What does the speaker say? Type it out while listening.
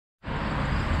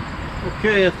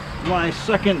Okay, it's my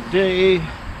second day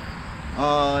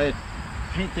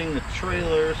painting the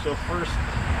trailer. So first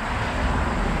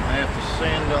I have to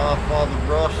sand off all the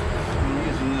rust. I'm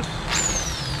using this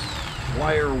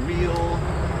wire wheel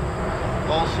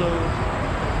also,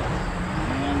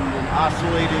 and an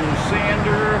oscillating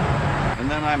sander, and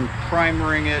then I'm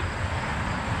primering it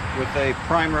with a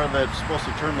primer that's supposed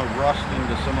to turn the rust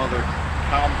into some other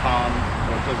compound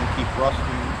so it doesn't keep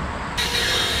rusting.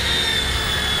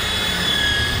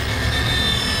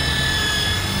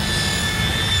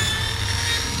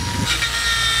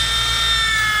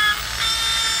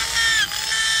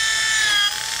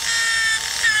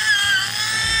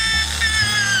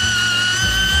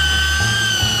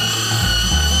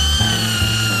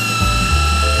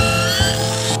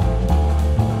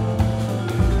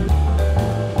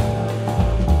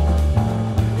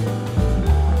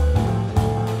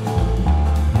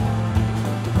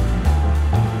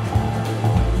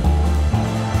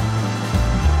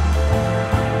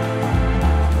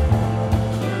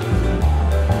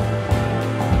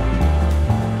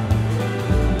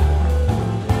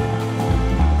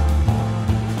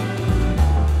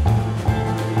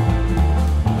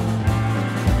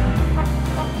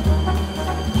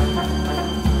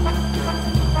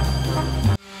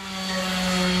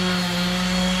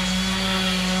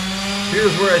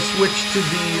 Here's where I switch to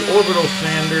the orbital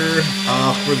sander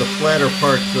for the flatter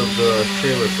parts of the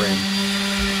trailer frame.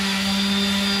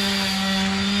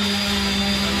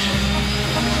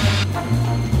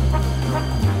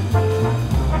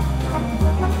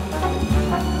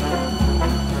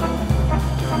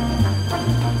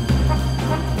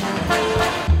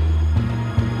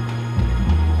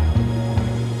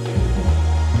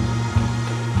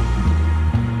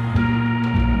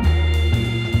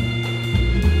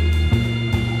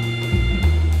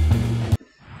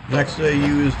 Next I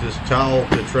use this towel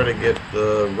to try to get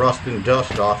the rust and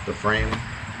dust off the frame.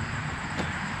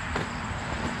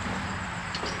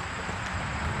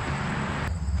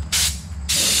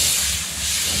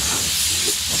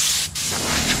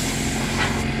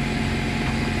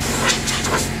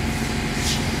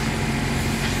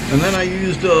 And then I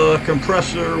used a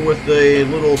compressor with a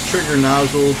little trigger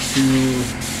nozzle to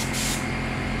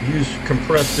use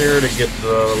compressed air to get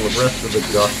the rest of the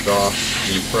dust off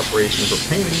in preparation for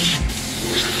painting.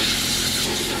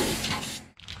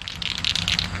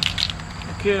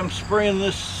 Okay, I'm spraying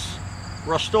this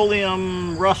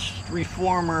Rustoleum rust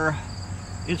reformer.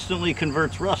 Instantly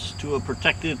converts rust to a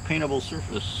protected paintable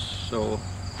surface. So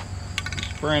I'm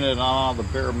spraying it on all the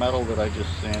bare metal that I just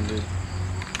sanded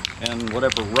and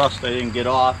whatever rust I didn't get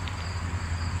off.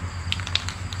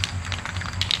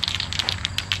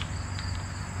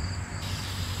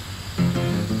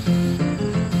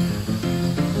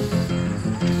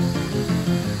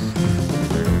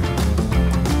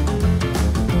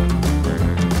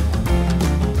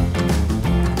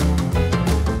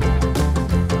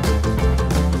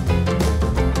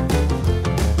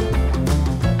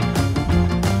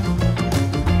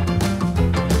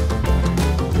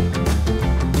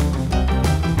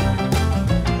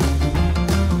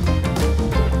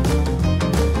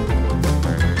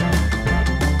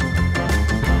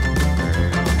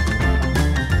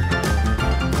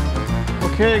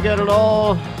 Okay, I got it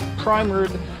all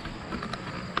primered,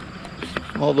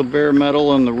 all the bare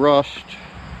metal and the rust,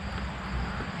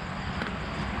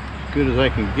 as good as I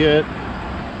can get.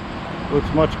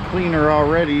 Looks much cleaner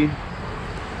already.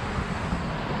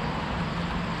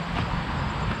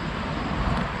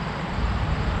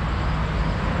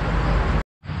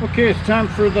 Okay, it's time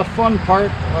for the fun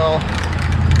part. Well,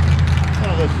 none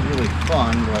of this is really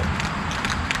fun, but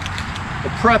the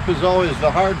prep is always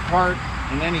the hard part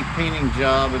in any painting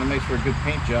job, and it makes for a good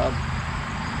paint job.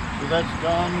 So that's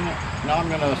done. Now I'm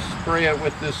going to spray it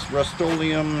with this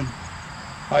Rustoleum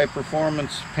high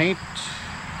performance paint,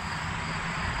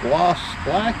 gloss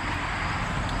black,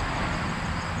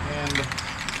 and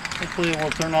hopefully it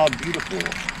will turn out beautiful.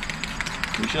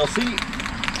 We shall see.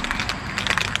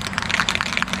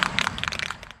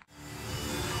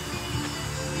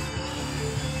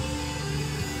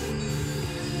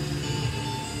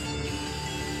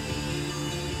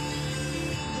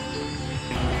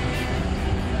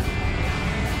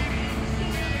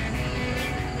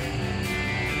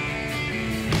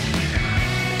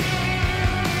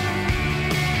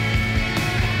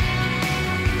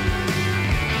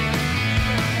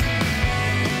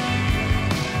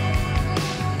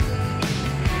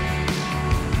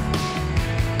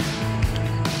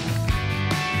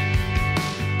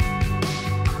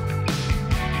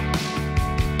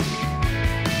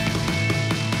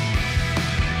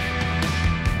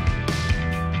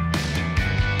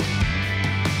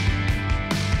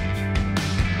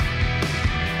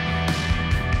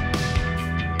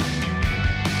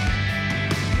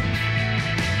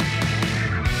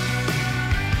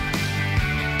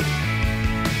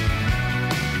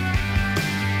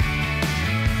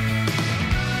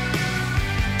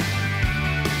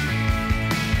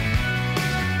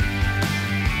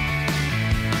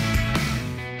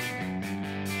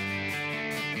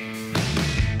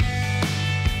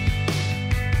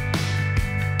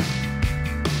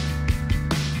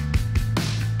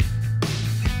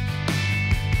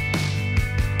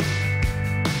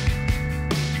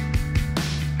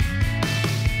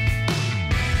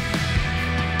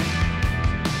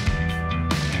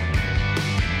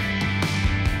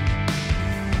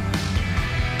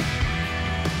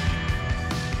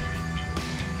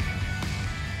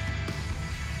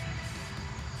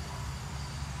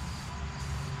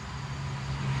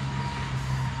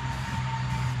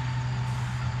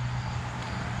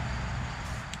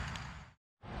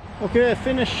 Okay, I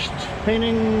finished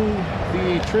painting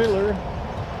the trailer.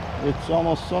 It's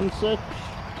almost sunset.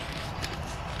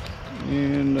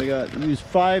 And I used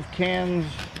 5 cans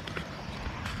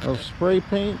of spray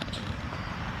paint.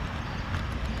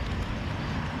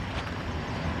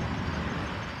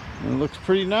 And it looks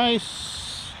pretty nice.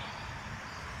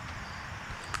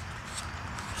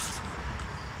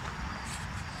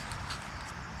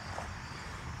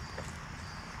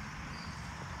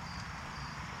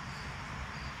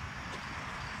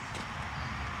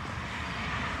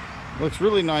 Looks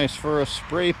really nice for a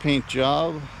spray paint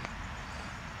job.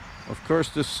 Of course,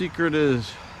 the secret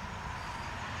is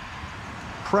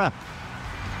prep.